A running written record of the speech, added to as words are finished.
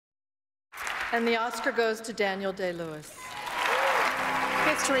And the Oscar goes to Daniel Day-Lewis.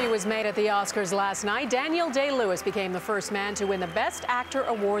 History was made at the Oscars last night. Daniel Day-Lewis became the first man to win the Best Actor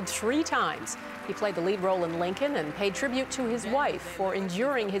award 3 times. He played the lead role in Lincoln and paid tribute to his wife for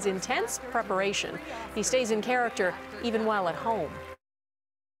enduring his intense preparation. He stays in character even while at home.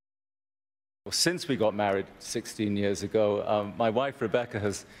 Since we got married 16 years ago, my wife Rebecca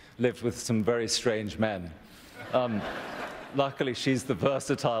has lived with some very strange men. Luckily, she's the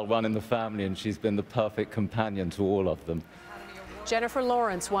versatile one in the family, and she's been the perfect companion to all of them. Jennifer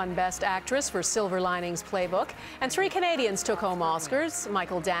Lawrence won Best Actress for Silver Linings Playbook, and 3 Canadians took home Oscars.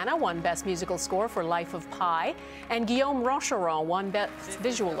 Michael Dana won Best Musical Score for Life of Pi, and Guillaume Rocheron won Best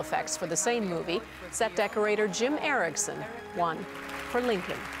Visual Effects for the same movie. Set decorator Jim Erickson won for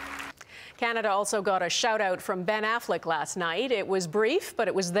Lincoln. Canada also got a shout-out from Ben Affleck last night. It was brief, but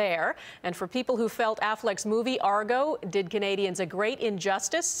it was there. And for people who felt Affleck's movie Argo did Canadians a great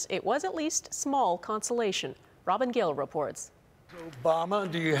injustice, it was at least small consolation. Robin Gill reports.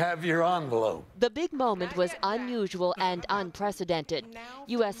 Obama, do you have your envelope? The big moment was unusual and unprecedented.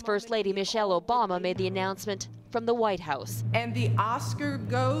 U.S. First Lady Michelle Obama made the announcement from the White House. And the Oscar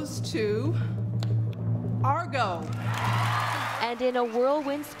goes to Argo. And in a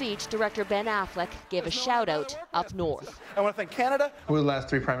whirlwind speech, director Ben Affleck gave a shout-out up north. I want to thank Canada. Who were the last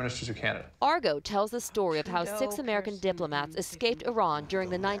 3 prime ministers of Canada? Argo tells the story of how 6 American diplomats escaped Iran during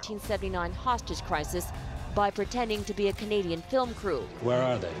the 1979 hostage crisis by pretending to be a Canadian film crew. Where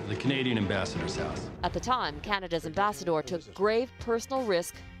are they? The Canadian ambassador's house. At the time, Canada's ambassador took grave personal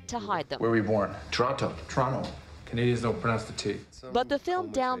risk to hide them. Where were you born? Toronto. Toronto. Canadians don't pronounce the T. But the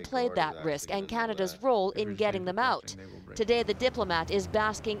film downplayed that risk and Canada's role in getting them out. Today, the diplomat is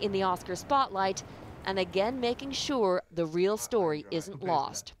basking in the Oscar spotlight and again making sure the real story isn't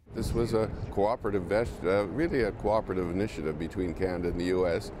lost. This was a cooperative, really a cooperative initiative between Canada and the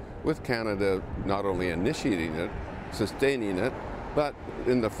U.S., with Canada not only initiating it, sustaining it, but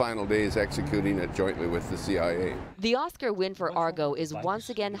in the final days executing it jointly with the CIA. The Oscar win for Argo is once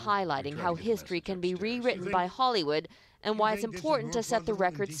again highlighting how history can be rewritten by Hollywood and why it's important to set the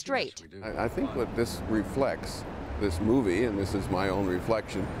record straight. I think what this reflects, this movie, and this is my own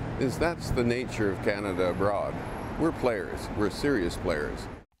reflection, is that's the nature of Canada abroad. We're players. We're serious players.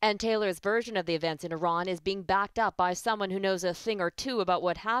 And Taylor's version of the events in Iran is being backed up by someone who knows a thing or two about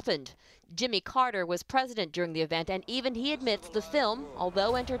what happened. Jimmy Carter was president during the event, and even he admits the film,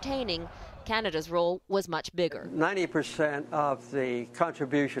 although entertaining, Canada's role was much bigger. 90% of the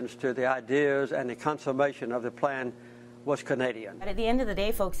contributions to the ideas and the consummation of the plan was Canadian. But at the end of the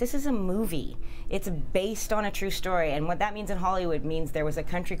day, folks, this is a movie. It's based on a true story, and what that means in Hollywood means there was a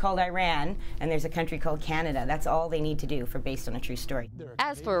country called Iran and there's a country called Canada. That's all they need to do for based on a true story.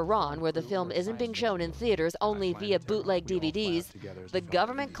 As for Iran, where the film isn't being shown in theaters, only via bootleg DVDs, the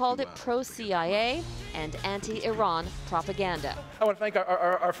government called it pro-CIA and anti-Iran propaganda. I want to thank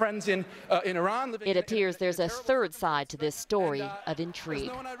our friends in Iran. It appears there's a third side to this story of intrigue.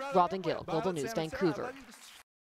 Robin Gill, Global News, Vancouver.